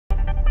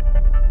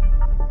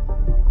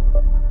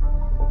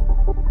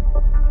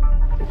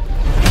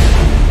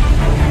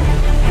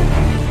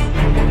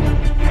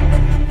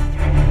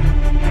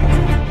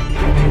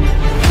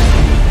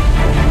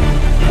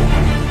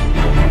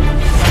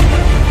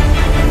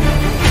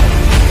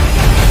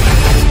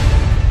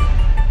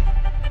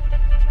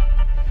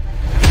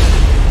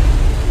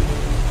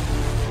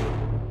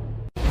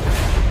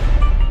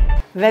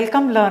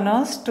Welcome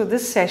learners to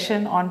this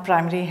session on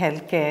primary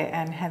health care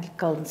and health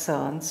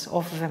concerns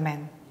of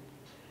women.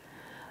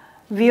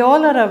 We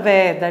all are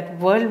aware that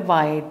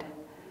worldwide,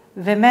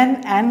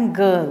 women and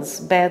girls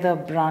bear the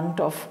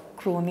brunt of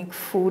chronic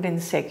food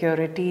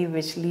insecurity,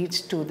 which leads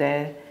to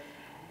their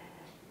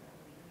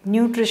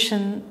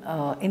nutrition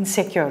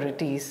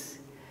insecurities.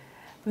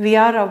 We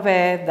are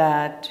aware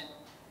that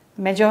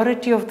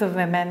majority of the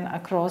women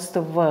across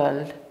the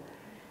world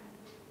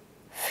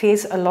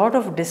face a lot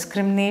of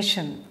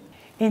discrimination.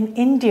 In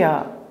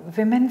India,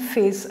 women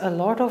face a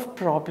lot of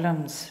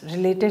problems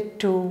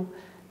related to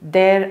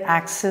their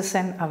access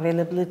and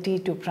availability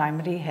to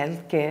primary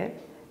health care.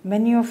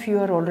 Many of you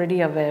are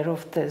already aware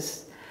of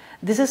this.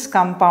 This is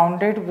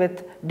compounded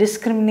with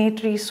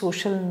discriminatory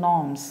social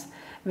norms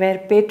where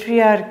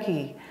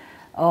patriarchy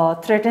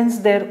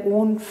threatens their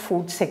own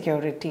food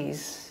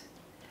securities.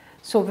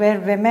 So where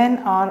women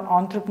are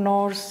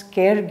entrepreneurs,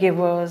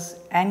 caregivers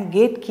and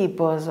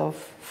gatekeepers of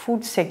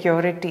food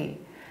security,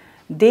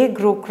 they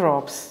grow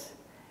crops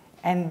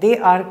and they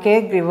are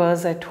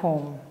caregivers at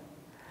home.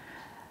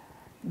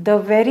 The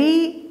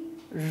very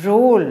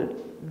role,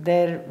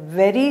 their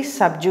very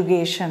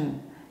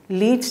subjugation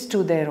leads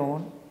to their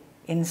own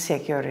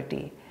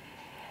insecurity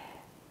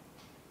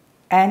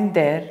and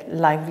their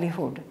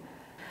livelihood.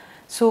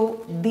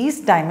 So these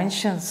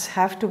dimensions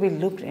have to be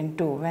looked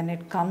into when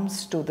it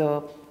comes to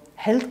the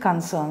health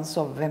concerns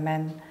of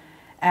women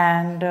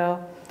and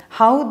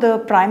how the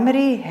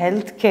primary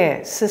health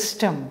care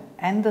system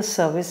and the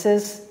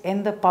services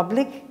in the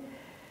public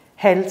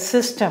health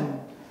system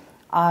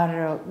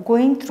are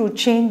going through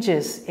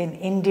changes in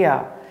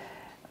India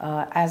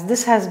as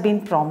this has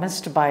been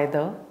promised by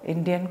the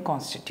Indian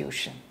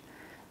Constitution,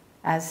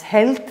 as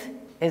health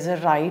is a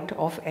right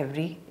of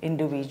every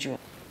individual.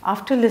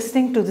 After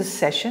listening to this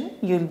session,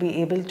 you will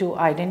be able to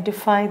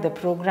identify the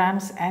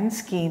programs and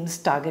schemes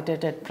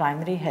targeted at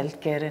primary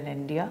health care in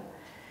India.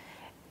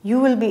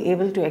 You will be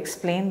able to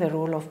explain the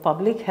role of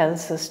public health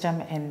system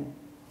in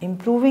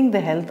improving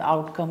the health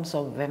outcomes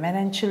of women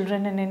and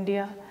children in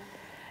India.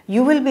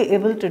 You will be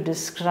able to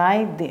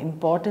describe the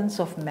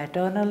importance of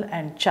maternal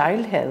and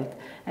child health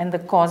and the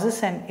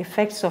causes and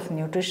effects of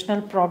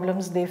nutritional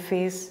problems they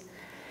face,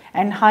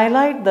 and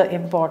highlight the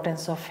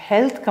importance of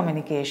health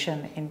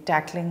communication in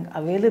tackling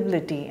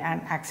availability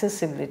and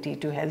accessibility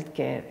to health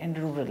care in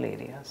rural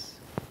areas.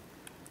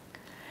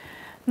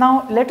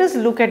 Now, let us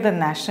look at the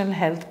National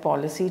Health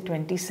Policy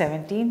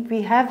 2017.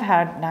 We have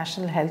had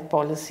National Health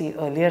Policy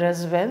earlier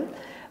as well,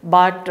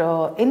 but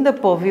in the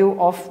purview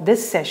of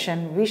this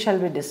session, we shall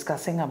be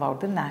discussing about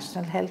the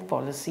National Health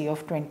Policy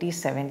of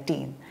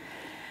 2017.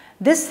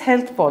 This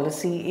health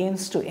policy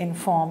aims to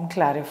inform,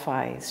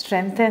 clarify,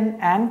 strengthen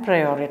and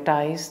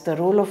prioritize the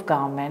role of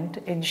government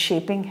in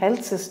shaping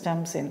health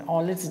systems in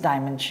all its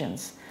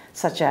dimensions,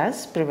 such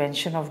as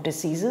prevention of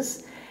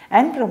diseases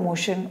and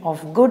promotion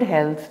of good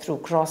health through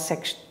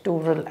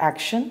cross-sectoral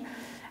action,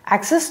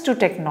 access to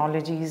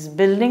technologies,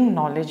 building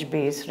knowledge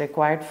base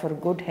required for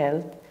good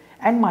health,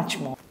 and much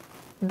more.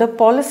 The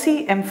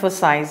policy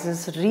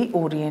emphasizes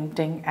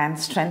reorienting and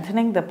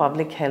strengthening the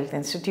public health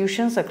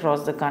institutions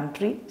across the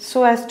country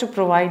so as to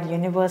provide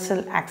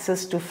universal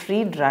access to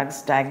free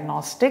drugs,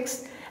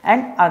 diagnostics,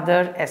 and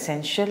other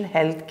essential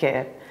health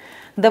care.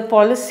 The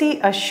policy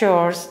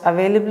assures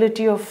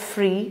availability of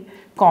free,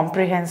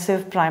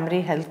 comprehensive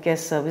primary health care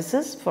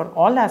services for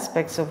all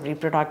aspects of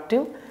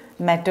reproductive,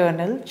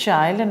 maternal,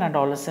 child, and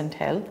adolescent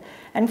health,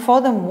 and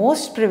for the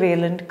most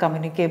prevalent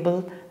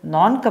communicable,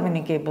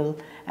 non-communicable,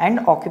 and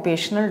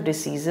occupational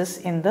diseases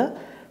in the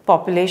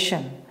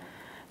population.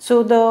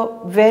 So the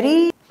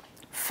very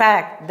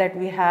fact that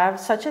we have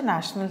such a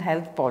national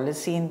health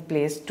policy in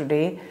place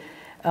today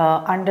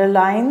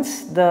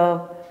underlines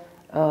the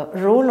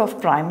role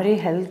of primary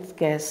health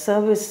care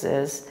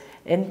services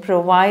in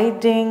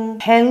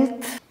providing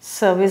health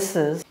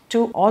services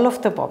to all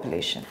of the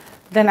population.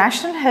 The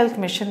National Health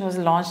Mission was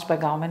launched by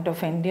Government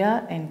of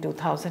India in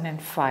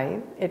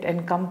 2005. It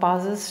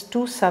encompasses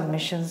two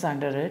sub-missions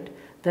under it,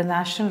 the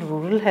National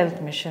Rural Health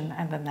Mission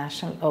and the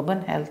National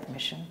Urban Health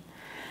Mission.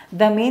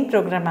 The main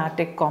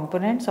programmatic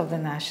components of the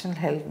National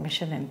Health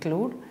Mission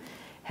include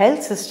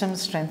health system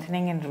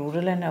strengthening in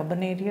rural and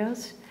urban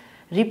areas,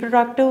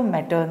 reproductive,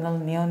 maternal,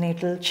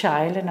 neonatal,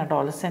 child and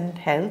adolescent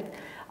health,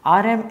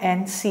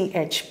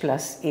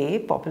 RMNCH+A,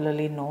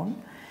 popularly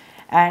known,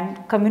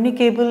 and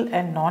communicable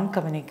and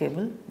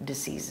non-communicable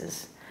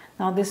diseases.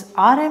 Now this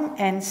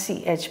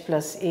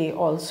RMNCH+A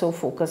also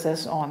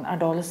focuses on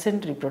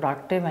adolescent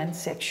reproductive and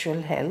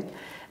sexual health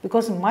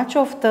because much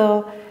of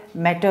the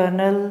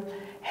maternal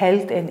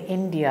health in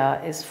India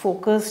is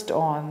focused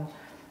on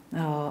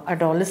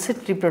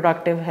adolescent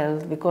reproductive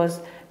health because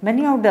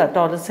many of the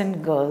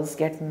adolescent girls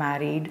get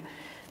married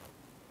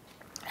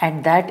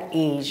at that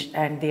age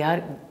and they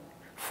are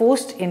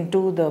forced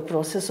into the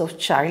process of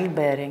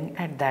childbearing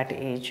at that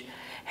age.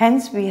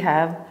 Hence, we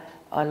have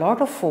a lot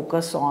of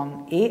focus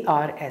on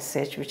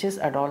ARSH, which is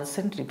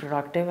adolescent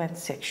reproductive and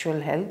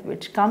sexual health,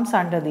 which comes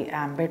under the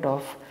ambit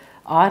of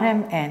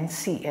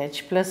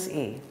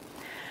RMNCH+A.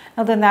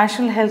 Now, the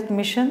National Health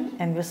Mission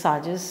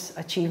envisages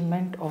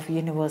achievement of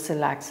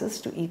universal access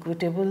to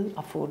equitable,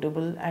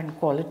 affordable and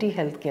quality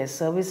healthcare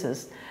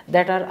services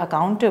that are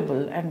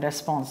accountable and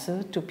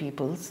responsive to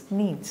people's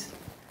needs.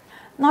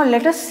 Now,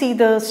 let us see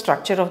the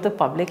structure of the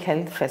public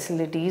health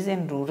facilities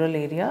in rural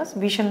areas.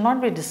 We shall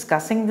not be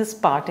discussing this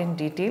part in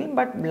detail,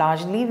 but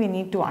largely we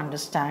need to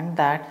understand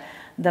that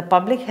the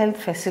public health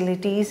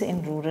facilities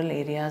in rural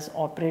areas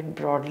operate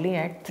broadly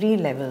at three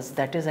levels,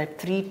 that is at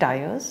three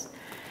tiers.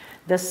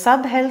 The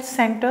sub-health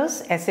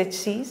centers,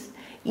 SHCs,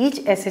 each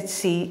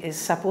SHC is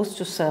supposed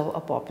to serve a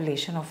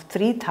population of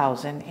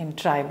 3,000 in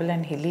tribal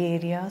and hilly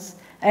areas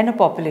and a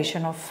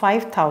population of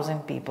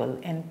 5,000 people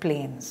in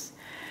plains.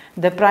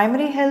 The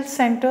primary health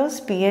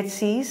centers,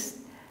 PHCs,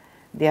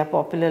 they are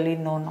popularly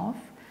known of.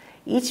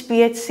 Each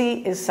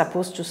PHC is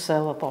supposed to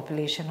serve a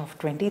population of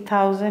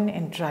 20,000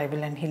 in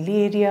tribal and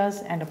hilly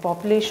areas and a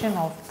population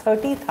of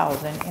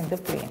 30,000 in the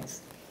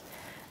plains.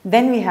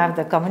 Then we have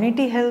the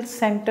community health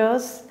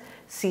centers,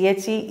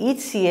 CHE. Each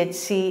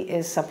CHC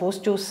is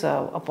supposed to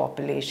serve a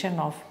population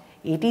of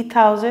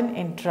 80,000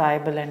 in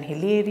tribal and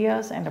hilly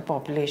areas and a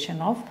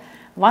population of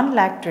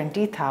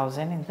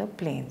 1,20,000 in the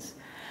plains.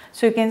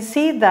 So, you can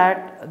see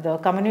that the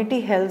community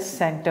health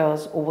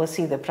centers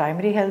oversee the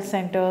primary health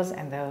centers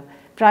and the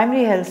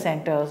primary health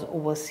centers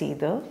oversee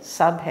the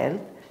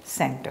sub-health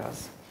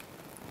centers.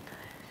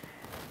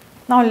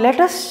 Now, let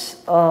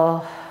us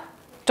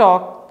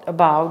talk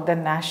about the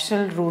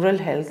National Rural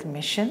Health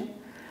Mission.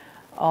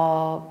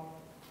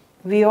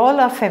 We all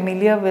are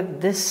familiar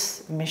with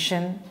this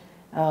mission,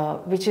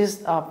 which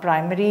is our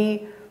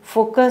primary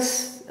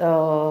focus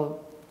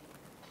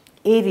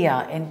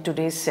area in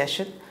today's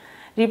session.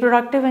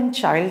 Reproductive and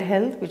child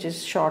health, which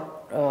is short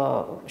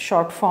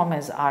form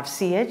as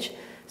RCH,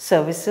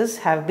 services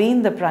have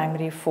been the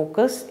primary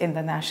focus in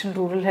the National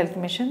Rural Health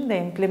Mission. The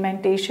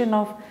implementation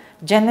of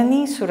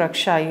Janani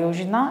Suraksha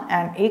Yojana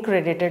and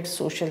accredited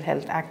social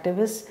health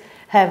activists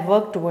have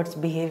worked towards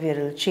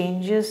behavioral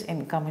changes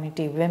in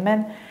community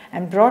women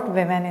and brought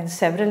women in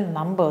several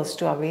numbers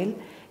to avail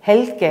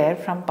health care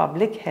from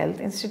public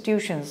health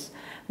institutions.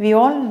 We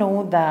all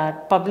know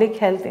that public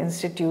health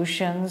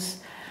institutions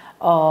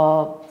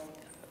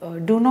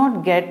do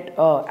not get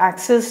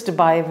accessed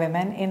by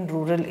women in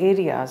rural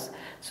areas.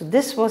 So,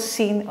 this was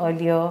seen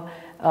earlier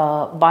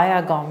by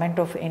our Government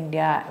of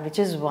India, which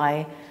is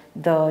why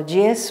the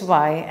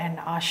JSY and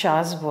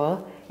ASHAs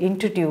were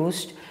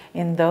introduced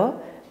in the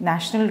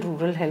National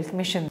Rural Health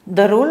Mission.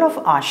 The role of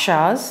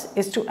ASHAs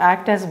is to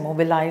act as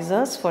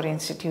mobilizers for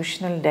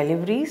institutional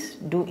deliveries,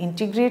 do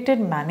integrated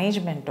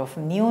management of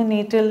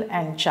neonatal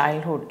and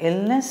childhood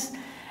illness,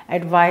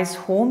 advise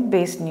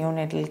home-based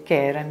neonatal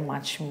care and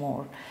much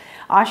more.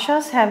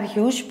 ASHAs have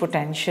huge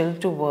potential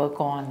to work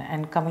on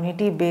and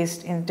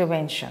community-based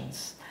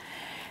interventions.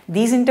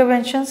 These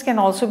interventions can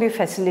also be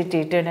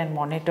facilitated and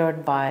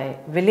monitored by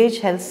Village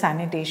Health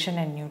Sanitation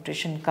and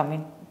Nutrition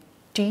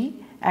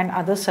Committee and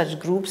other such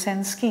groups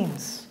and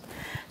schemes.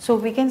 So,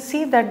 we can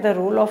see that the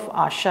role of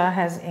ASHA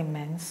has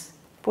immense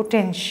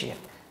potential.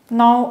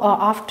 Now,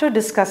 after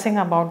discussing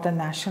about the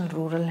National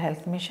Rural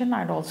Health Mission,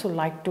 I'd also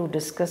like to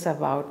discuss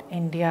about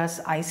India's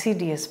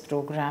ICDS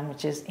program,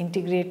 which is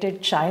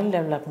Integrated Child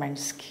Development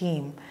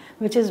Scheme,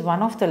 which is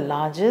one of the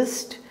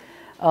largest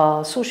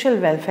social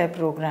welfare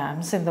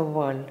programs in the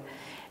world.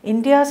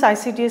 India's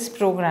ICDS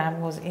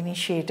program was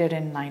initiated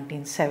in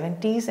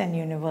 1970s and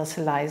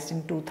universalized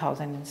in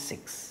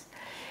 2006.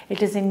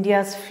 It is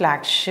India's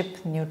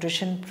flagship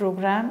nutrition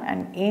program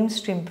and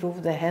aims to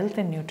improve the health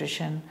and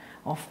nutrition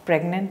of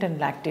pregnant and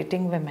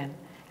lactating women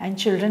and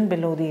children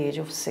below the age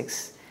of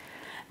 6.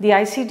 The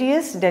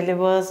ICDS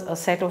delivers a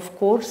set of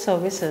core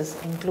services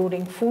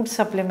including food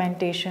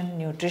supplementation,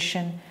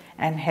 nutrition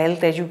and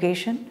health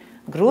education,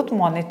 growth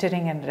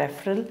monitoring and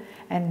referral,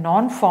 and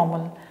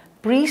non-formal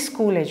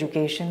preschool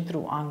education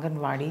through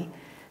Anganwadi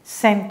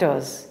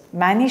centers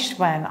managed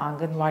by an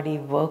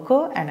Anganwadi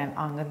worker and an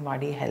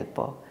Anganwadi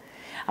helper.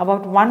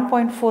 About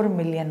 1.4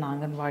 million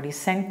Anganwadi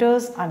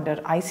centers under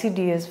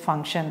ICDS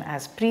function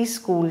as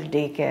preschool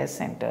daycare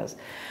centers.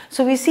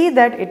 So, we see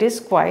that it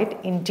is quite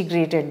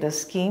integrated, the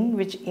scheme,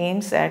 which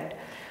aims at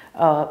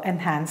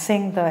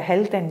enhancing the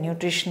health and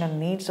nutritional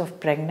needs of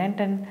pregnant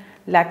and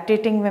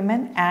lactating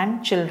women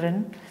and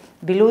children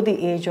below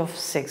the age of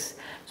 6.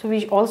 So,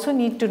 we also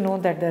need to know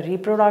that the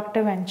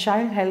reproductive and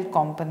child health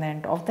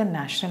component of the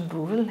National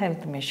Rural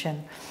Health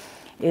Mission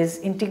is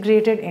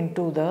integrated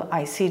into the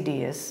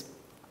ICDS.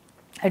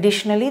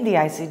 Additionally, the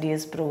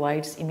ICDS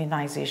provides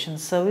immunization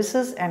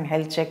services and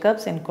health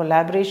checkups in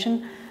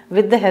collaboration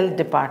with the health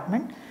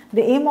department.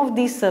 The aim of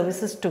these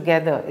services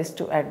together is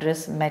to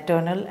address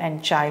maternal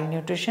and child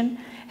nutrition,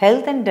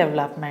 health and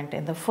development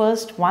in the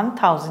first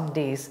 1000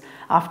 days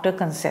after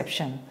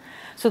conception.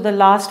 So, the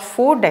last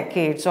 4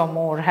 decades or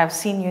more have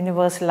seen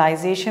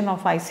universalization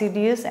of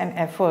ICDS and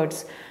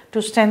efforts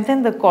to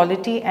strengthen the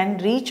quality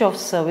and reach of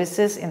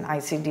services in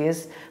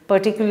ICDS,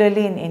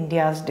 particularly in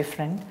India's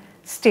different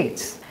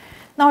states.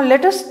 Now,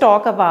 let us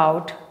talk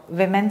about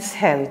women's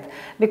health,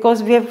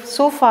 because we have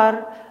so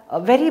far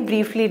very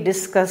briefly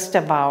discussed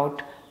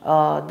about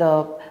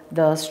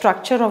the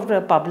structure of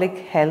the public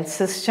health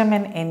system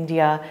in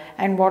India,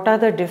 and what are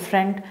the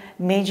different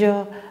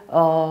major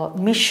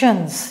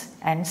missions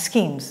and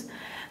schemes.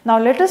 Now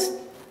let us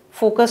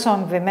focus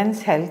on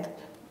women's health,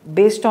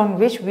 based on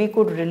which we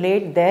could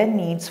relate their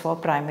needs for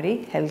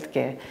primary health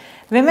care.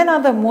 Women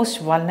are the most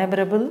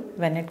vulnerable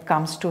when it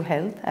comes to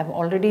health. I have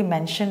already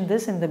mentioned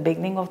this in the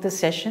beginning of the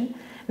session.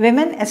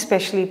 Women,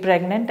 especially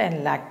pregnant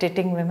and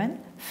lactating women,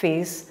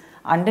 face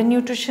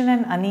undernutrition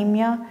and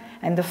anemia,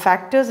 and the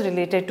factors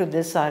related to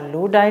this are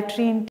low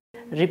dietary intake,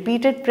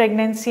 repeated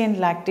pregnancy and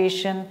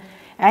lactation,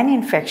 and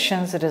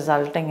infections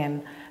resulting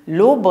in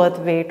low birth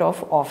weight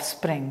of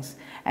offsprings.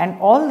 And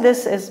all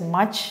this is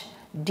much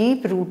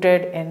deep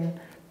rooted in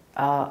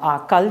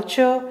our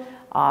culture,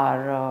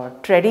 our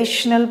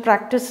traditional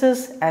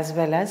practices, as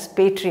well as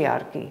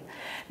patriarchy.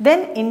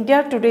 Then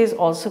India today is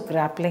also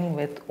grappling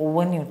with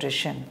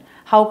overnutrition.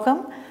 How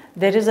come?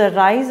 There is a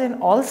rise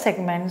in all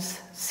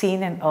segments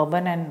seen in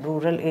urban and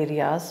rural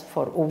areas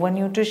for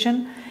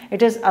overnutrition.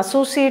 It is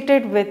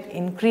associated with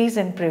increase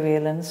in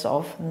prevalence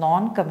of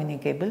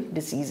non-communicable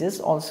diseases,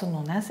 also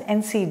known as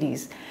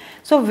NCDs.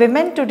 So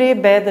women today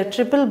bear the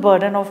triple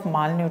burden of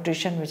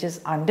malnutrition, which is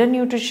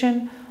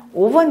undernutrition,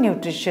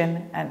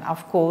 overnutrition, and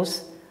of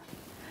course.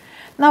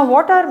 Now,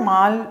 what are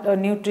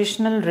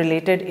malnutritional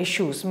related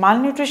issues?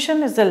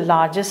 Malnutrition is the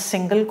largest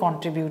single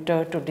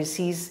contributor to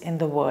disease in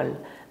the world.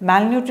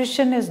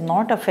 Malnutrition is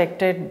not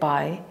affected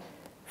by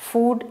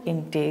food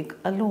intake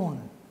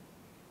alone.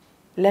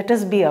 Let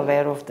us be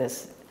aware of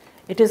this.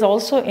 It is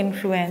also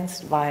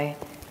influenced by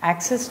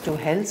access to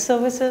health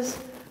services,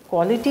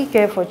 quality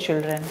care for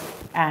children,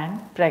 and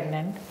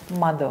pregnant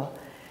mother.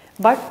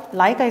 But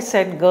like I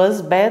said,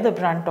 girls bear the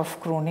brunt of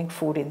chronic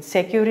food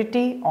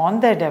insecurity on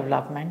their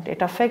development.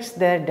 It affects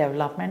their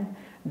development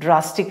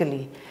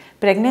drastically.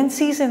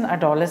 Pregnancies in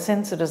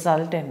adolescents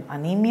result in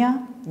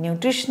anemia,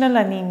 nutritional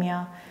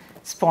anemia,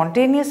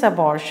 spontaneous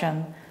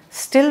abortion,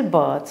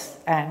 stillbirths,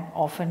 and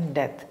often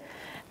death.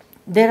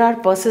 There are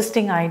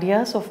persisting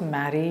ideas of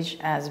marriage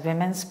as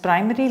women's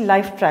primary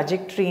life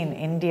trajectory in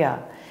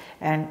India,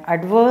 and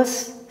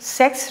adverse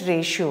sex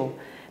ratio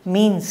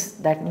means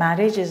that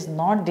marriage is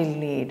not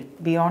delayed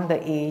beyond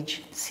the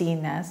age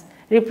seen as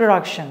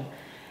reproduction.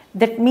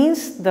 That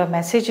means the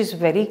message is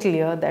very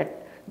clear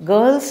that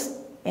girls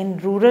in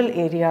rural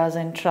areas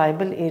and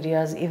tribal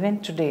areas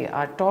even today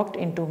are talked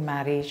into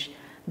marriage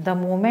the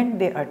moment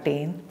they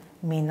attain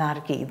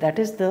menarche, that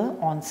is the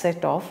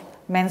onset of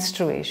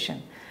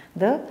menstruation,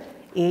 the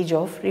age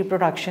of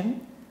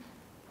reproduction.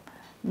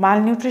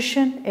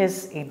 Malnutrition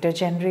is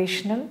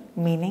intergenerational,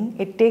 meaning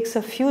it takes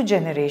a few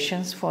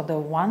generations for the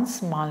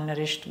once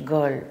malnourished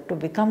girl to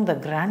become the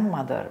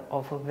grandmother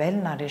of a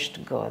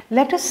well-nourished girl.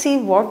 Let us see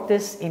what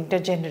this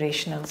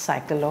intergenerational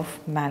cycle of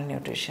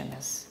malnutrition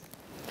is.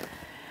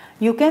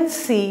 You can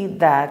see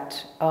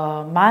that a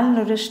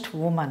malnourished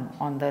woman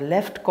on the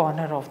left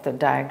corner of the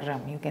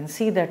diagram, you can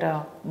see that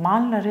a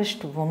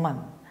malnourished woman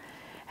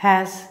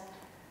has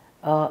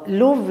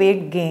low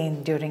weight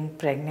gain during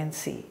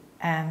pregnancy,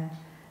 and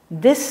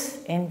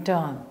this in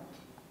turn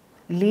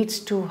leads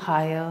to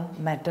higher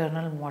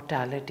maternal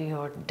mortality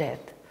or death.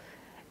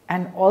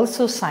 And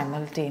also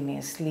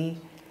simultaneously,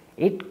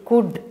 it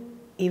could,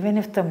 even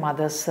if the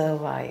mother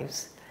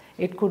survives,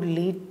 it could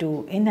lead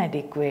to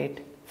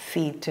inadequate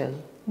fetal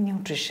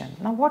nutrition.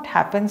 Now what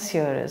happens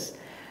here is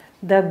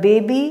the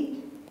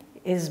baby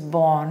is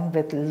born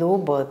with low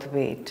birth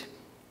weight,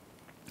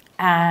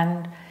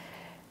 and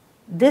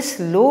this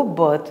low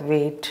birth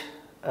weight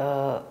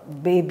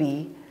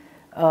baby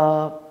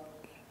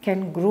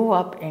can grow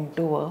up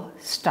into a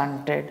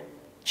stunted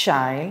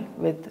child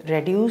with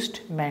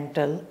reduced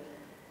mental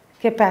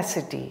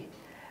capacity.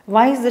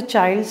 Why is the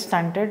child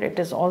stunted? It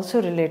is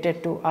also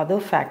related to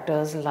other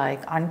factors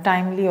like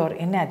untimely or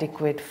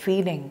inadequate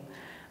feeding,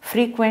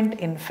 frequent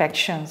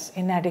infections,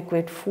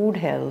 inadequate food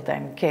health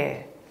and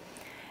care.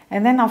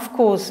 And then of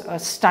course a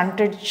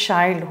stunted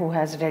child who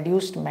has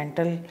reduced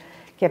mental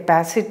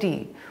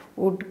capacity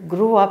would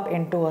grow up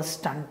into a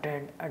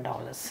stunted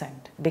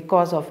adolescent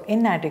because of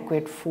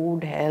inadequate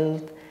food,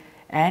 health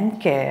and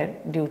care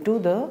due to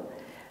the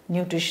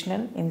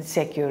nutritional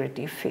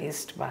insecurity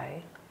faced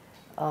by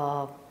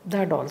the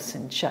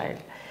adolescent child.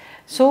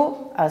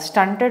 So a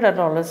stunted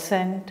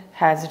adolescent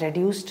has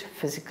reduced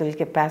physical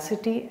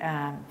capacity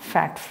and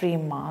fat-free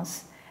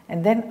mass,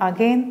 and then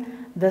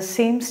again the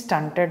same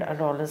stunted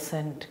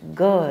adolescent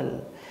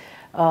girl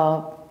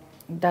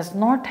does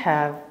not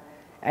have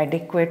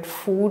adequate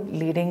food,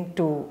 leading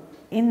to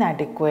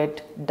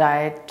inadequate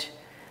diet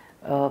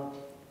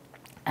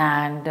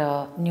and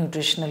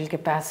nutritional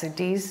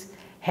capacities,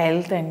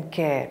 health and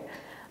care.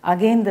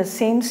 Again, the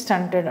same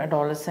stunted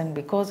adolescent,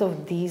 because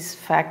of these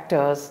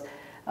factors,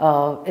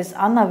 is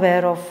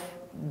unaware of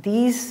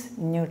these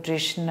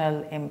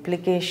nutritional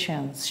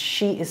implications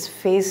she is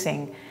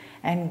facing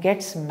and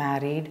gets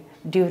married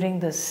during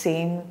the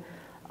same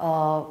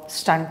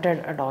stunted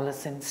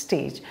adolescent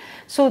stage.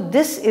 So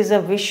this is a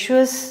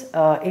vicious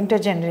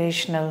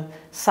intergenerational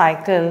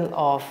cycle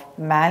of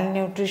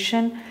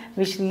malnutrition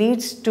which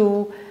leads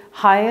to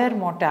higher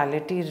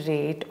mortality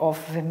rate of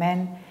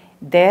women,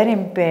 their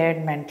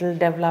impaired mental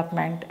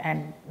development,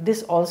 and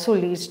this also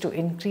leads to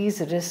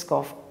increased risk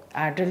of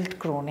adult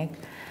chronic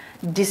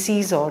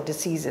disease or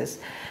diseases.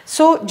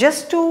 So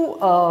just to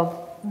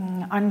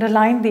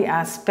underline the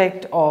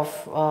aspect of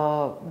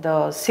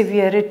the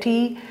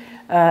severity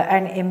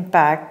and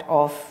impact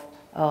of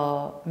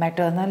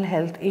maternal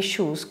health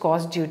issues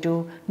caused due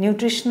to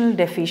nutritional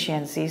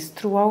deficiencies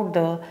throughout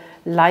the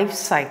life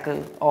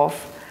cycle of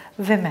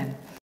women.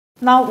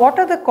 Now, what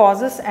are the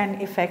causes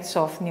and effects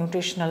of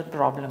nutritional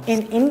problems?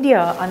 In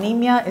India,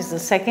 anemia is the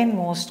second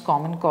most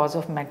common cause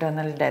of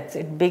maternal deaths.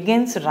 It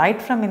begins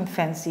right from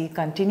infancy,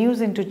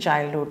 continues into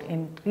childhood,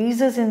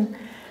 increases in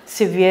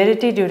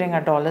severity during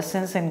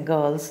adolescence in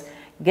girls,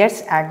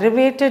 gets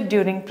aggravated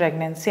during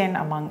pregnancy and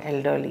among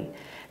elderly.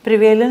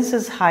 Prevalence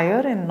is higher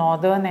in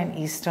northern and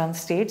eastern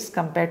states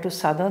compared to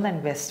southern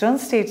and western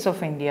states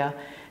of India.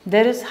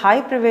 There is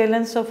high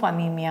prevalence of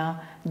anemia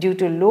due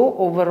to low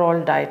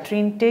overall dietary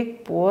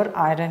intake, poor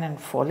iron and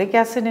folic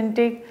acid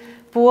intake,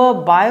 poor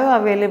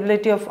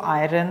bioavailability of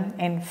iron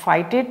in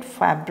phytate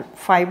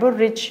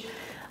fiber-rich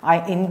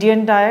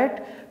Indian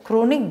diet,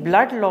 chronic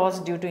blood loss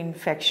due to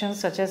infections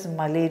such as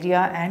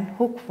malaria and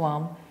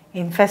hookworm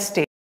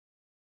infestation.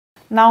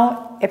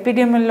 Now,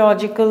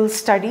 epidemiological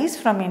studies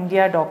from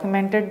India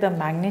documented the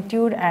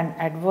magnitude and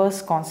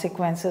adverse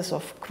consequences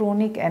of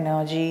chronic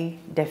energy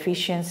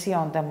deficiency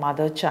on the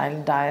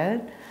mother-child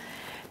diet.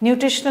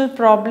 Nutritional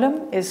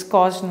problem is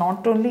caused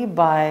not only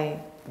by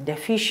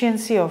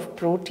deficiency of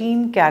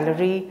protein,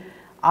 calorie,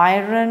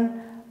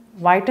 iron,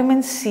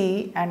 vitamin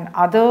C and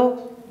other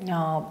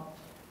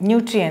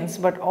nutrients,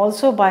 but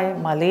also by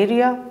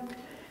malaria,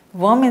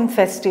 worm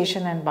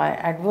infestation and by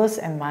adverse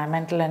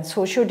environmental and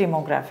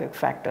socio-demographic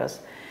factors.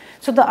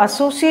 So the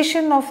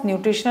association of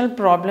nutritional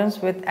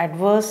problems with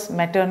adverse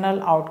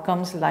maternal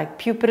outcomes like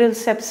puerperal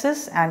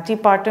sepsis,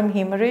 antepartum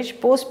hemorrhage,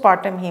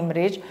 postpartum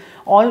hemorrhage,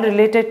 all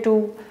related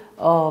to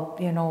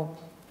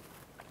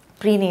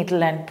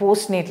prenatal and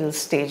postnatal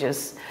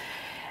stages,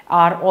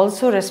 are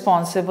also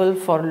responsible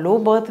for low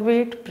birth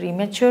weight,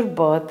 premature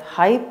birth,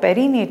 high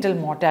perinatal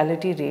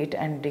mortality rate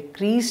and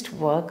decreased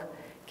work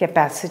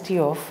capacity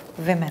of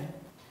women.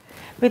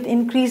 With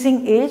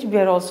increasing age, we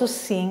are also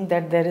seeing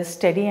that there is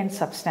steady and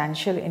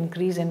substantial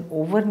increase in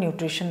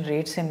overnutrition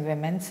rates in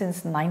women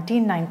since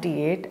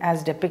 1998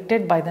 as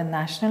depicted by the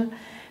National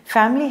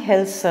Family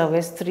Health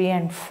Service 3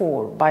 and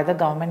 4 by the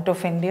Government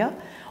of India.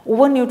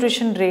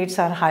 Overnutrition rates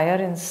are higher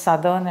in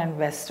southern and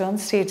western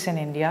states in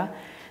India.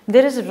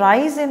 There is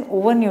rise in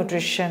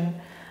overnutrition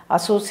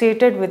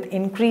associated with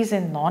increase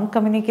in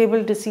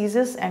non-communicable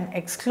diseases, and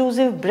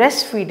exclusive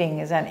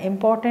breastfeeding is an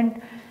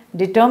important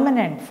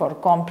determinant for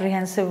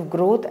comprehensive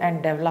growth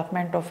and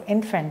development of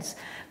infants,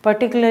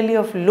 particularly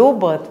of low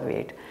birth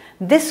weight.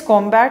 This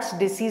combats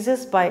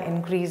diseases by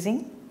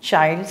increasing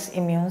child's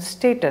immune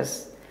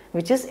status,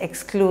 which is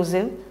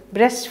exclusive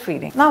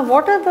breastfeeding. Now,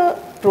 what are the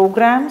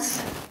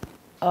programs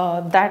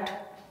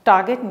that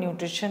target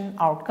nutrition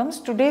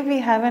outcomes? Today we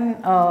have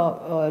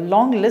a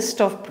long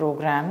list of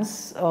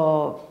programs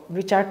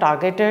which are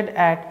targeted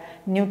at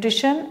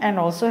nutrition and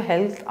also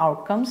health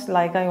outcomes.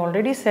 Like I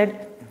already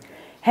said,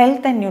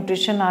 health and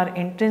nutrition are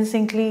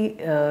intrinsically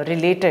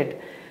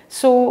related.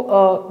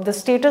 So the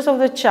status of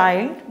the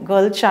child,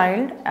 girl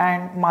child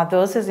and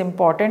mothers is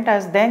important,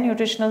 as their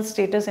nutritional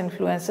status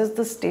influences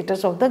the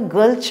status of the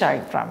girl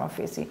child prima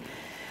facie.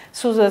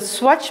 So the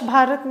Swachh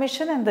Bharat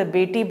mission and the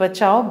Beti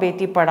Bachao,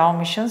 Beti Padhao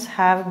missions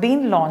have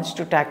been launched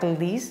to tackle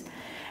these.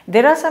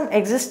 There are some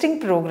existing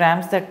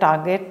programs that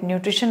target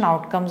nutrition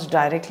outcomes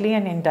directly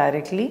and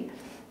indirectly.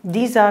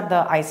 These are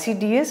the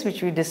ICDS,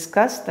 which we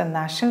discussed, the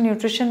National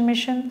Nutrition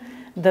Mission,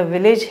 the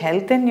Village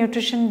Health and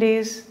Nutrition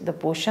Days, the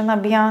Poshan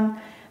Abhiyan,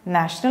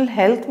 National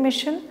Health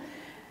Mission,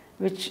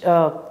 which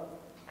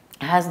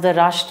has the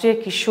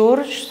Rashtriya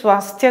Kishore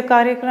Swasthya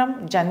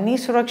Karyakram, Janani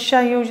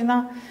Suraksha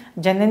Yojana,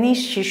 Janani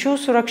Shishu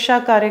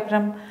Suraksha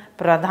Karyakram,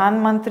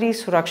 Pradhan Mantri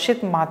Surakshit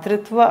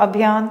Matritva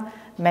Abhiyan,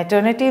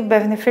 Maternity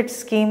Benefit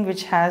Scheme,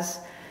 which has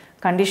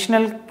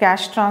conditional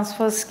cash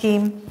transfer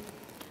scheme.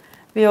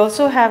 We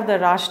also have the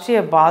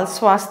Rashtriya Bal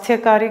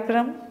Swasthya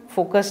Karyakram,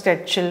 focused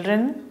at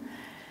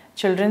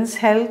children's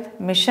health,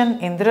 Mission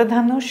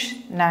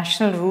Indradhanush,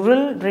 National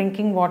Rural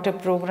Drinking Water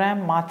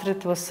Program,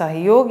 Matritva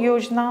Sahyog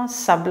Yojana,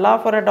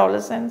 Sabla for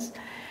adolescents,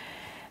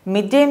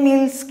 Midday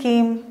Meal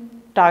Scheme,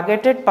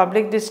 Targeted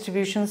Public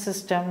Distribution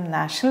System,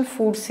 National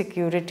Food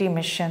Security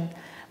Mission,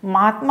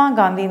 Mahatma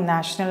Gandhi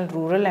National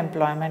Rural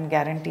Employment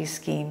Guarantee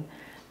Scheme,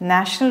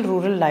 National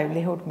Rural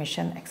Livelihood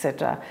Mission,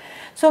 etc.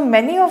 So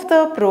many of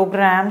the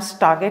programs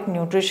target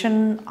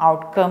nutrition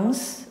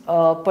outcomes,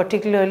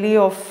 particularly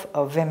of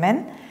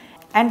women,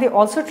 and they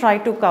also try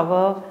to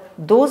cover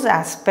those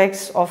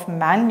aspects of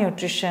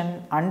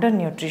malnutrition,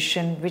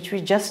 undernutrition, which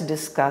we just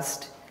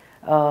discussed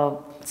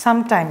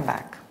some time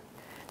back.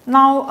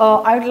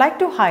 Now, I would like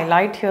to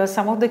highlight here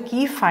some of the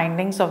key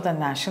findings of the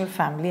National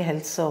Family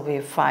Health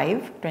Survey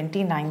 5,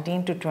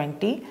 2019 to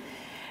 20.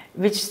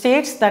 which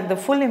states that the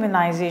full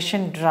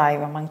immunization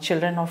drive among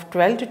children of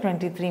 12 to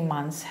 23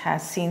 months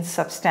has seen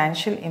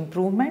substantial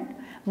improvement.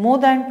 More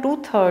than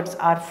 2/3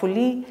 are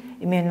fully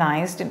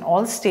immunized in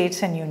all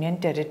states and union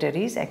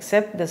territories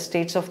except the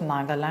states of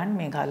Nagaland,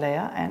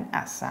 Meghalaya and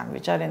Assam,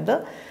 which are in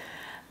the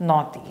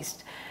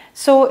northeast.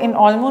 So, in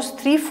almost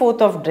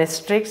 3/4 of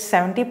districts,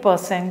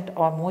 70%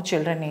 or more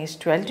children aged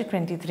 12 to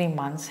 23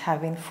 months have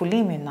been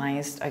fully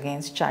immunized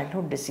against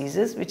childhood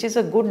diseases, which is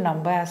a good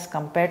number as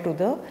compared to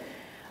the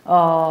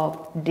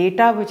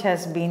data which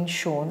has been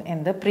shown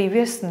in the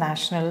previous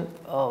national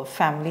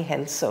family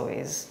health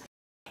surveys.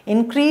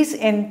 Increase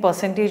in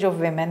percentage of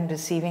women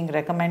receiving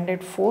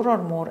recommended 4 or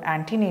more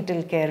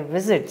antenatal care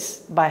visits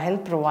by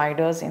health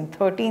providers in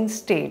 13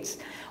 states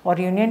or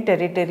union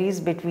territories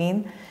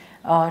between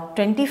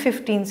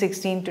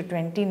 2015-16 to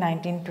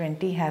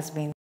 2019-20 has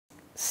been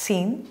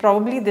seen.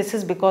 Probably this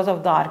is because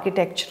of the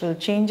architectural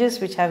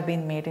changes which have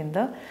been made in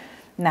the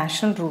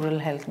National Rural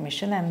Health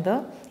Mission and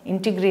the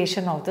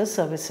integration of the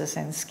services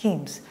and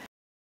schemes.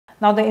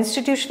 Now, the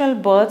institutional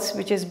births,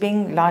 which is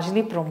being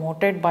largely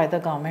promoted by the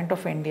Government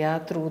of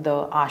India through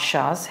the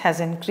ASHAs, has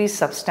increased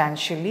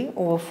substantially.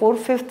 Over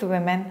 4/5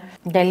 women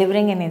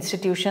delivering in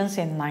institutions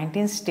in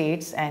 19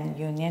 states and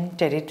union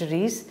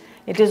territories.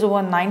 It is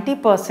over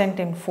 90%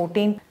 in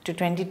 14 to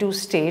 22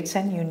 states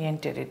and union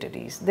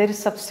territories. There is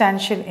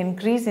substantial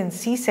increase in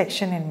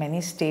C-section in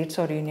many states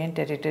or union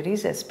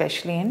territories,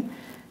 especially in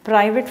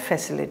private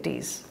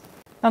facilities.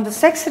 Now, the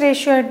sex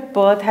ratio at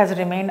birth has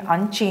remained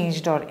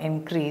unchanged or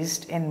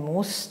increased in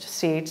most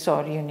states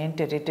or union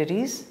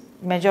territories.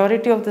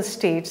 Majority of the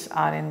states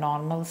are in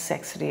normal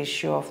sex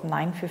ratio of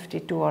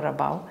 952 or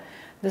above.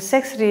 The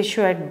sex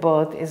ratio at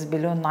birth is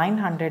below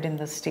 900 in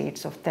the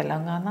states of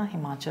Telangana,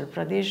 Himachal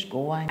Pradesh,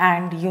 Goa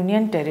and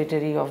Union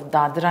Territory of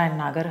Dadra and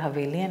Nagar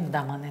Haveli and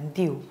Daman and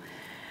Diu.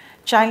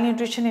 Child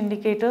nutrition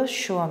indicators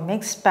show a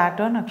mixed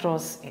pattern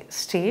across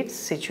states.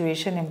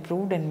 Situation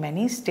improved in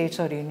many states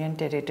or union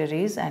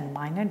territories and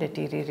minor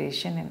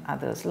deterioration in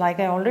others.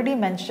 Like I already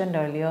mentioned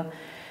earlier,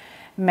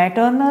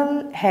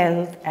 maternal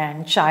health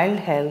and child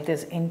health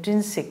is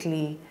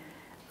intrinsically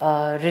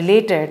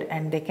related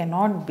and they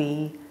cannot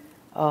be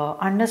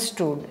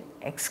understood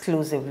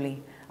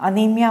exclusively.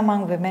 Anemia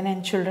among women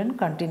and children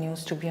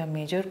continues to be a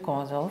major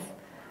cause of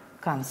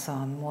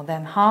concern. More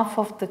than half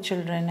of the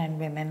children and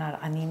women are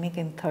anemic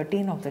in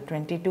 13 of the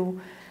 22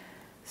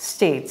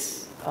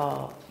 states,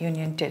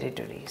 union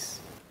territories.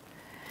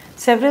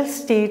 Several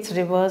states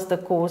reversed the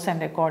course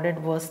and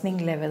recorded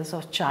worsening levels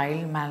of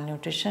child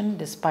malnutrition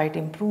despite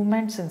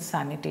improvements in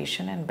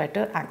sanitation and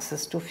better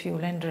access to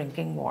fuel and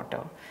drinking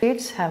water.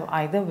 States have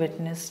either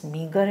witnessed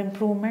meager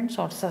improvements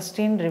or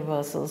sustained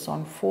reversals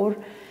on 4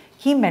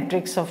 key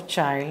metrics of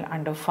child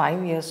under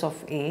 5 years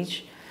of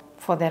age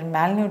for their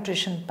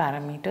malnutrition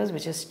parameters,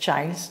 which is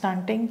child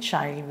stunting,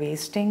 child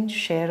wasting,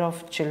 share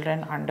of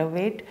children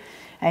underweight,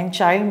 and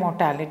child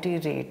mortality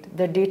rate.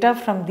 The data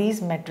from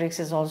these metrics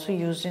is also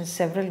used in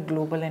several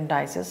global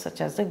indices such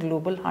as the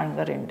Global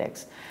Hunger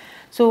Index.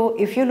 So,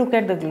 if you look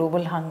at the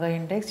Global Hunger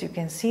Index, you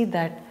can see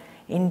that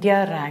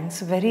India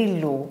ranks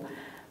very low.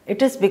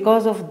 It is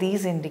because of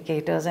these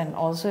indicators and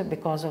also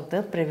because of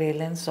the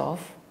prevalence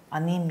of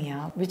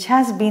anemia, which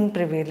has been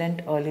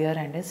prevalent earlier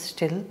and is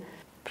still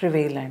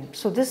prevalent.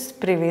 So, this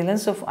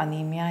prevalence of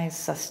anemia is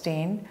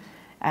sustained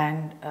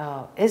and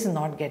is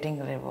not getting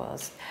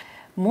reversed.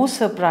 Most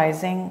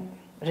surprising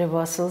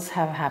reversals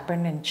have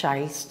happened in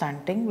child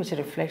stunting, which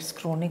reflects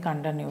chronic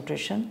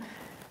undernutrition.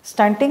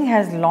 Stunting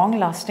has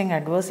long-lasting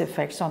adverse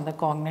effects on the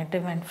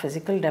cognitive and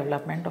physical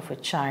development of a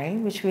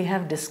child, which we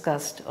have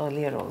discussed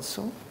earlier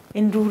also.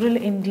 In rural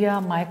India,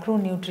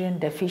 micronutrient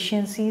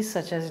deficiencies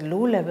such as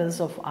low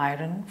levels of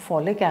iron,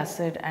 folic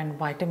acid and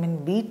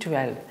vitamin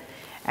B12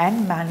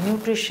 and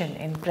malnutrition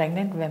in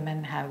pregnant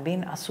women have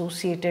been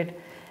associated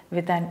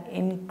with an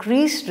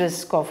increased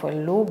risk of a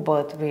low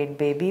birth weight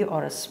baby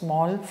or a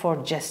small for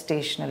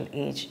gestational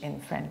age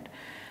infant.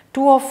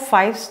 2 of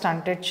 5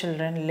 stunted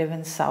children live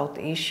in South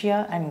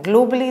Asia, and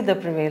globally the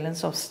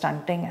prevalence of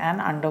stunting and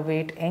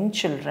underweight in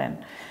children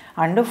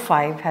under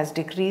 5 has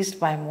decreased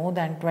by more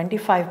than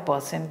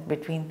 25%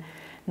 between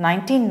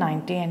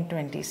 1990 and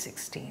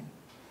 2016.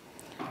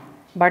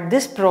 But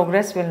this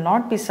progress will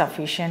not be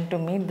sufficient to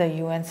meet the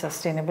UN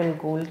Sustainable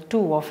Goal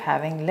 2 of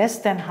having less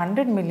than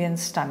 100 million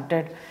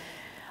stunted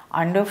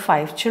under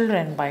 5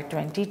 children by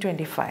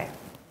 2025.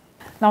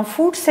 Now,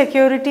 food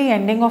security,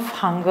 ending of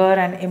hunger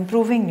and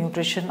improving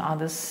nutrition are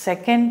the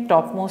second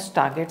topmost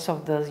targets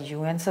of the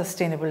UN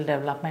Sustainable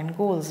Development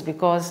Goals,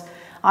 because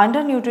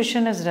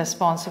undernutrition is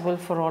responsible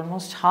for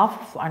almost half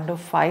of under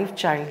 5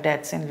 child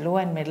deaths in low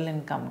and middle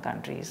income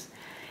countries.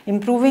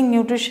 Improving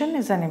nutrition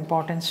is an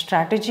important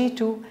strategy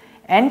to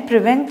end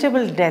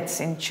preventable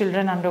deaths in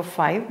children under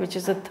 5, which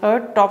is the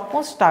third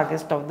topmost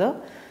target of the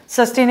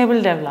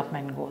Sustainable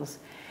Development Goals.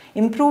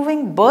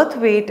 Improving birth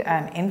weight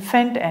and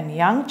infant and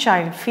young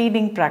child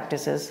feeding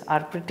practices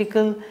are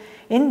critical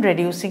in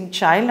reducing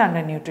child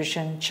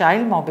undernutrition,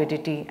 child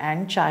morbidity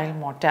and child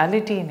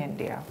mortality in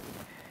India.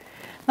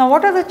 Now,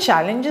 what are the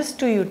challenges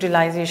to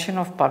utilization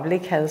of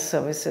public health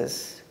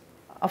services?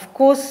 Of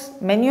course,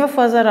 many of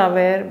us are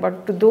aware,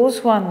 but to those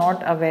who are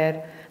not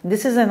aware,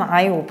 this is an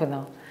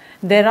eye-opener.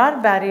 There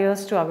are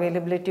barriers to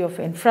availability of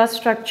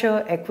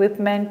infrastructure,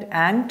 equipment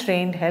and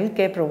trained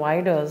healthcare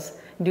providers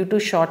due to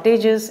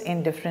shortages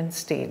in different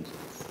states.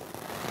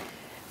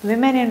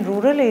 Women in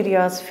rural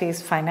areas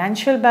face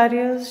financial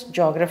barriers,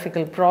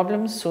 geographical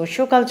problems,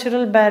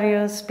 socio-cultural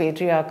barriers,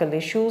 patriarchal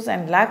issues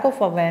and lack of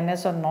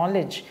awareness or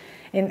knowledge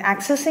in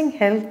accessing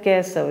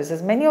healthcare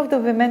services. Many of the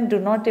women do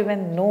not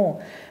even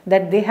know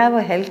that they have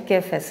a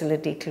healthcare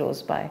facility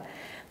close by.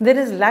 There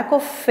is lack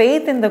of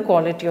faith in the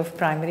quality of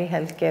primary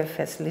healthcare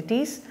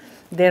facilities.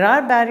 There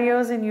are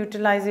barriers in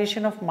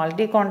utilization of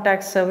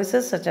multi-contact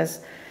services such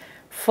as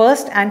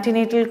first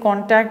antenatal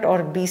contact or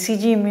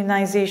BCG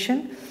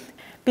immunization.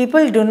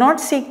 People do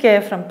not seek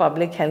care from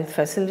public health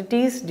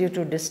facilities due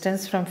to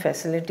distance from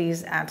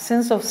facilities,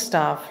 absence of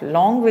staff,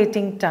 long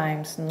waiting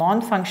times,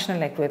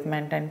 non-functional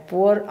equipment and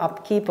poor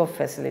upkeep of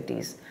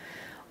facilities.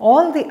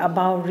 All the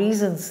above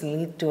reasons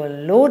lead to a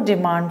low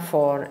demand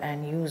for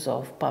and use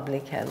of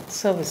public health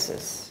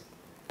services.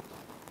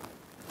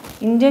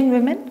 Indian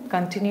women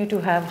continue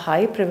to have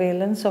high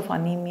prevalence of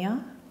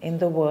anemia in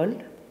the world,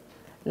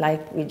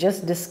 like we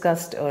just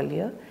discussed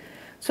earlier.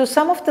 So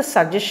some of the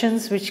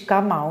suggestions which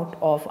come out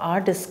of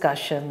our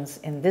discussions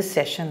in this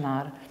session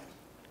are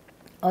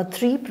a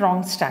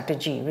three-pronged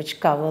strategy which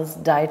covers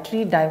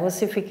dietary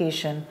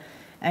diversification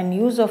and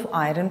use of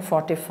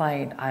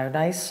iron-fortified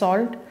iodized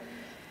salt,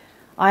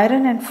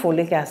 iron and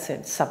folic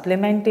acid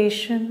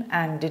supplementation,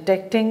 and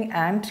detecting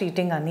and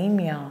treating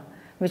anemia,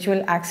 which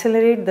will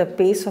accelerate the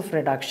pace of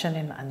reduction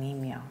in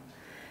anemia.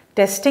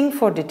 Testing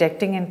for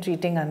detecting and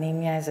treating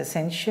anemia is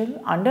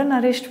essential.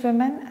 Undernourished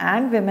women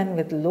and women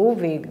with low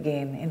weight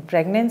gain in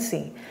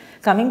pregnancy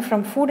coming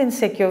from food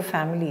insecure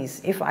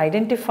families, if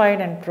identified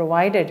and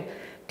provided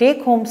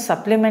take-home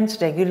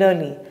supplements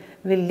regularly,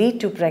 will lead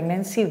to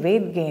pregnancy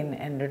weight gain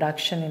and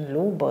reduction in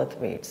low birth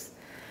weights.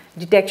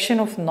 Detection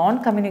of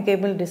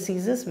non-communicable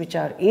diseases which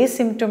are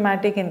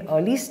asymptomatic in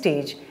early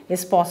stage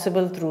is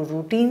possible through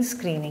routine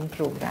screening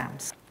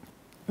programs.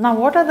 Now,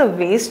 what are the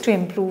ways to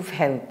improve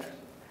health?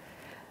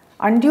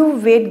 Undue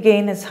weight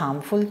gain is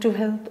harmful to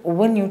health.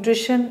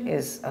 Overnutrition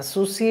is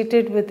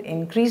associated with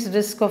increased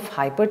risk of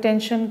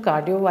hypertension,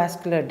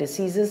 cardiovascular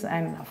diseases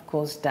and of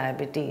course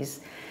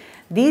diabetes.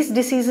 These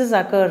diseases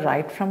occur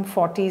right from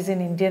 40s in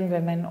Indian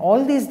women.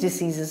 All these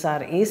diseases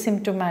are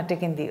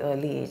asymptomatic in the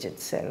early age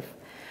itself.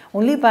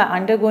 Only by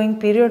undergoing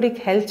periodic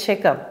health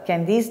checkup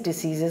can these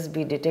diseases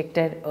be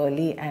detected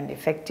early and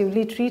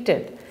effectively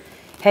treated.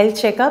 Health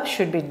checkup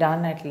should be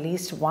done at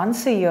least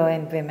once a year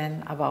in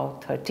women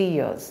above 30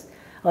 years.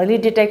 Early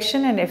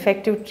detection and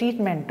effective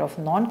treatment of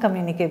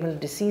non-communicable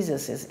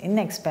diseases is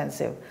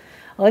inexpensive.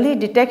 Early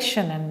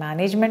detection and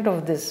management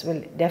of this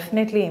will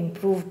definitely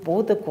improve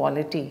both the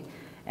quality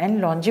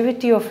and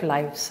longevity of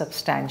life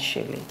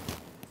substantially.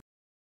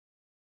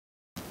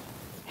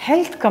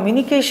 Health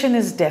communication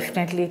is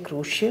definitely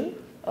crucial.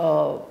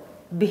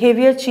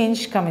 Behavior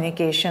change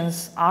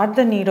communications are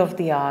the need of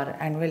the hour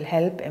and will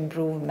help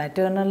improve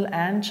maternal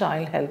and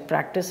child health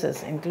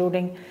practices,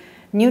 including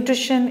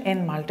nutrition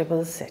in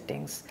multiple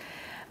settings.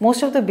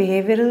 Most of the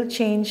behavioral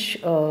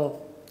change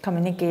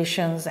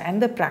communications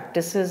and the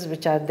practices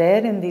which are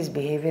there in these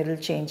behavioral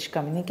change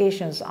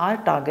communications are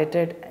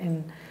targeted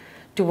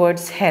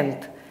towards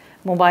health.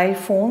 Mobile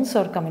phones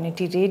or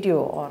community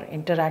radio or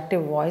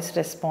interactive voice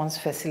response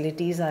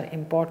facilities are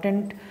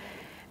important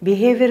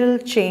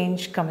behavioral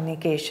change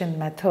communication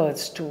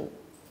methods to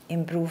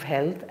improve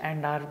health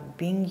and are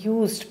being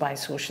used by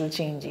social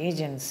change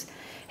agents.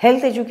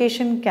 Health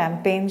education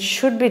campaigns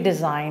should be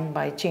designed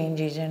by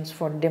change agents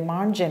for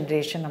demand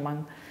generation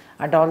among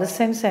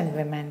adolescents and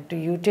women to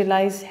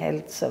utilize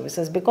health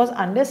services, because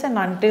unless and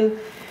until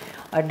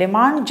a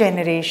demand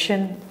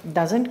generation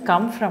doesn't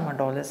come from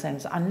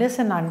adolescents, unless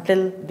and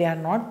until they are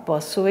not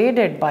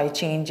persuaded by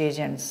change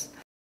agents,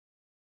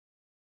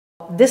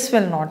 this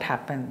will not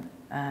happen.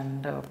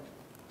 And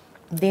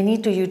they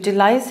need to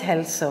utilize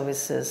health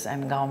services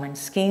and government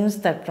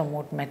schemes that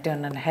promote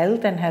maternal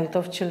health and health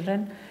of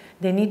children.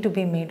 They need to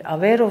be made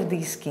aware of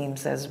these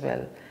schemes as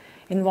well.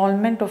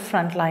 Involvement of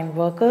frontline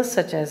workers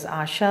such as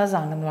Ashas,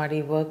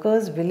 Anganwadi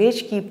workers,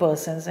 village key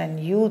persons and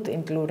youth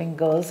including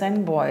girls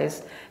and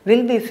boys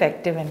will be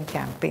effective in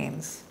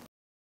campaigns.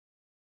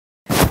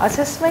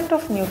 Assessment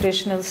of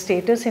nutritional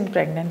status in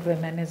pregnant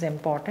women is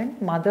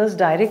important. Mothers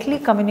directly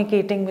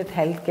communicating with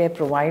healthcare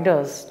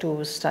providers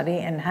to study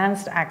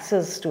enhanced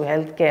access to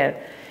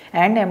healthcare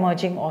and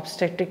emerging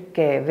obstetric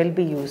care will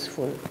be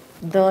useful.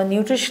 The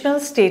nutritional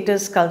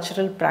status,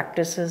 cultural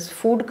practices,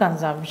 food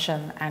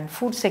consumption and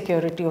food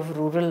security of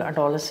rural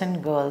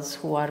adolescent girls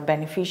who are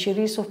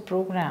beneficiaries of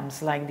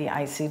programs like the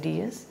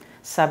ICDS,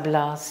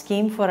 Sabla,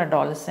 Scheme for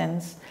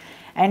Adolescents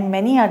and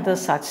many other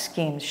such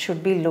schemes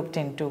should be looked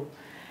into.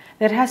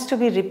 There has to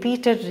be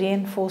repeated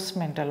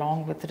reinforcement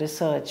along with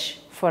research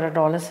for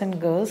adolescent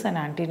girls and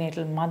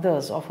antenatal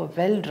mothers of a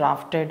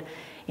well-drafted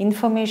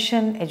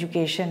information,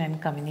 education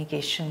and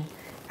communication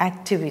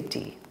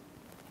activity.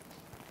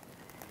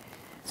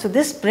 So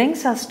this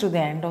brings us to the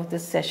end of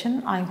this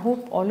session. I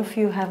hope all of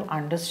you have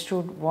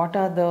understood what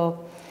are the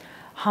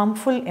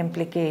harmful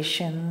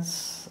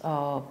implications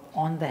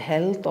on the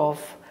health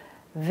of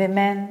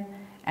women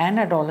and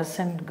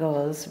adolescent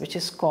girls, which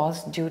is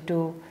caused due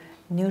to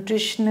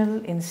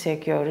nutritional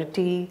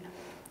insecurity,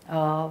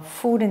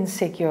 food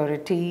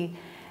insecurity,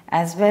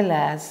 as well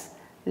as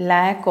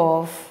lack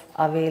of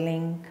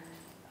availing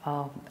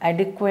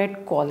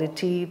adequate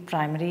quality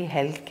primary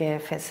health care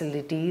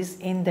facilities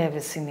in their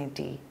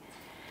vicinity.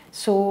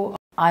 So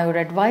I would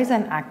advise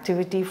an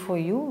activity for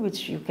you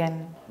which you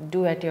can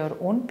do at your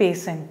own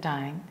pace and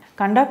time.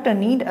 Conduct a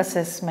need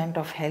assessment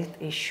of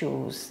health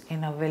issues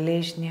in a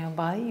village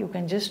nearby. You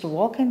can just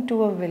walk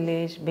into a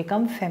village,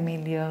 become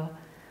familiar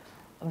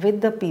with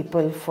the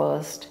people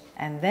first,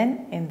 and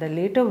then in the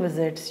later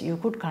visits you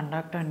could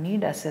conduct a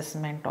need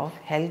assessment of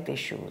health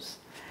issues.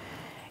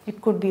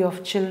 It could be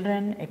of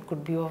children, it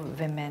could be of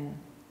women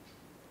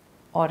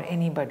or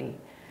anybody.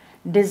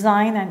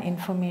 Design an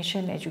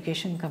information,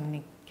 education,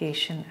 communication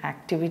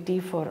activity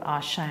for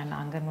Asha and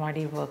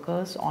Anganwadi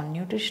workers on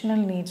nutritional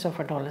needs of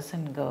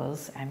adolescent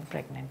girls and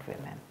pregnant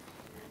women.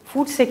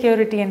 Food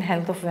security and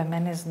health of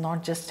women is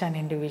not just an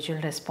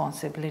individual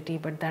responsibility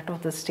but that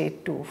of the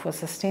state too for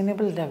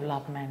sustainable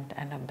development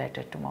and a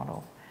better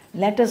tomorrow.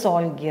 Let us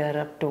all gear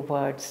up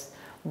towards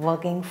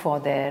working for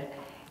their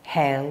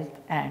health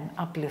and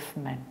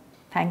upliftment.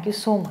 Thank you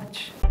so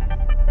much.